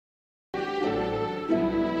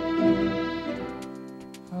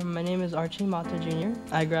My name is Archie Mata Jr.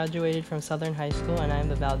 I graduated from Southern High School and I am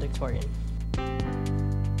the valedictorian.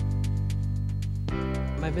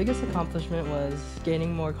 My biggest accomplishment was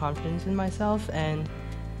gaining more confidence in myself and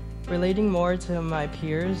relating more to my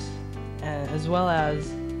peers, as well as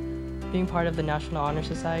being part of the National Honor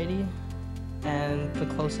Society and the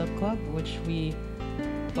Close-Up Club, which we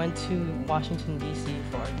went to Washington, D.C.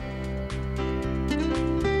 for.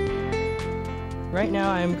 Right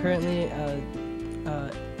now, I am currently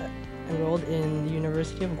enrolled in the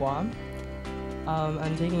University of Guam.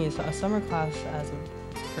 I'm taking a summer class as of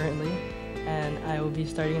currently, and I will be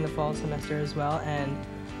starting in the fall semester as well, and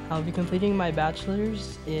I'll be completing my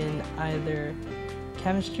bachelor's in either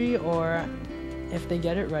chemistry or, if they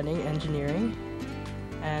get it running, engineering.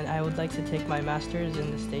 And I would like to take my master's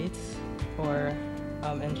in the States for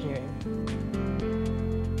engineering.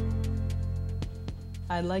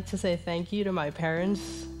 I'd like to say thank you to my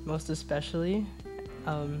parents, most especially,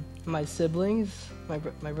 my siblings, my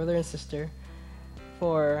brother and sister,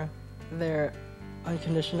 for their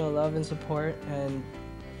unconditional love and support and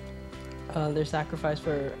their sacrifice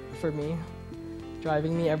for me,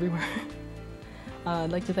 driving me everywhere.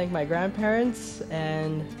 I'd like to thank my grandparents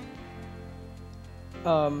and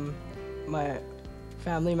my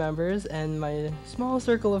family members and my small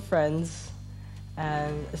circle of friends,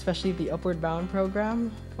 and especially the Upward Bound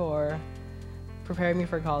program for preparing me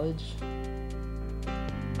for college.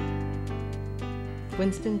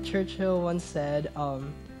 Winston Churchill once said,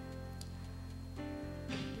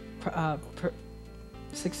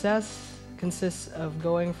 success consists of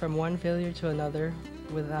going from one failure to another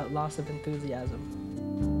without loss of enthusiasm.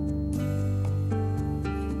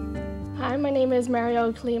 Hi, my name is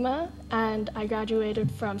Mario Klima, and I graduated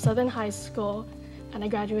from Southern High School, and I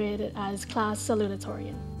graduated as class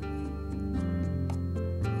salutatorian.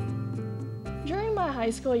 During my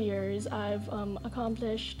high school years, I've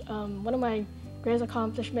accomplished, one of my greatest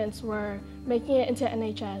accomplishments were making it into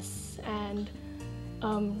NHS and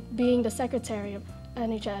being the secretary of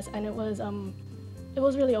NHS, and it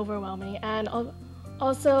was really overwhelming. And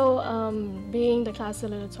also being the class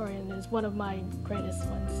salutatorian is one of my greatest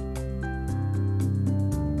ones.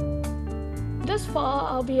 This fall,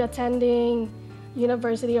 I'll be attending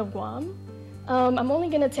University of Guam. I'm only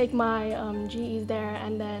gonna take my GEs there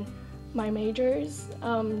and then my majors.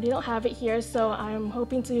 They don't have it here, so I'm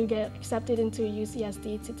hoping to get accepted into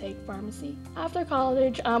UCSD to take pharmacy. After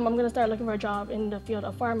college, I'm gonna start looking for a job in the field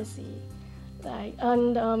of pharmacy.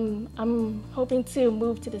 I'm hoping to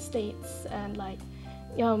move to the States and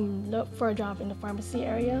look for a job in the pharmacy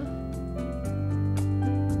area.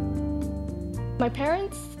 My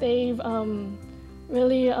parents, they've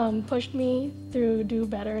really pushed me to do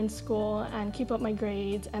better in school and keep up my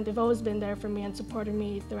grades, and they've always been there for me and supported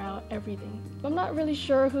me throughout everything. I'm not really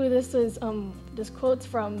sure who this quote's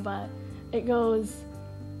from, but it goes,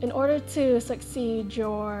 "In order to succeed,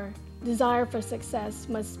 your desire for success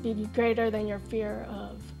must be greater than your fear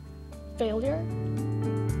of failure."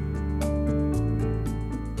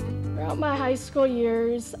 Throughout my high school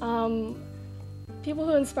years, people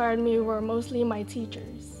who inspired me were mostly my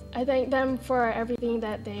teachers. I thank them for everything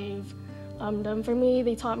that they've done for me.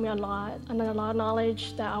 They taught me a lot, and a lot of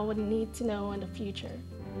knowledge that I would need to know in the future.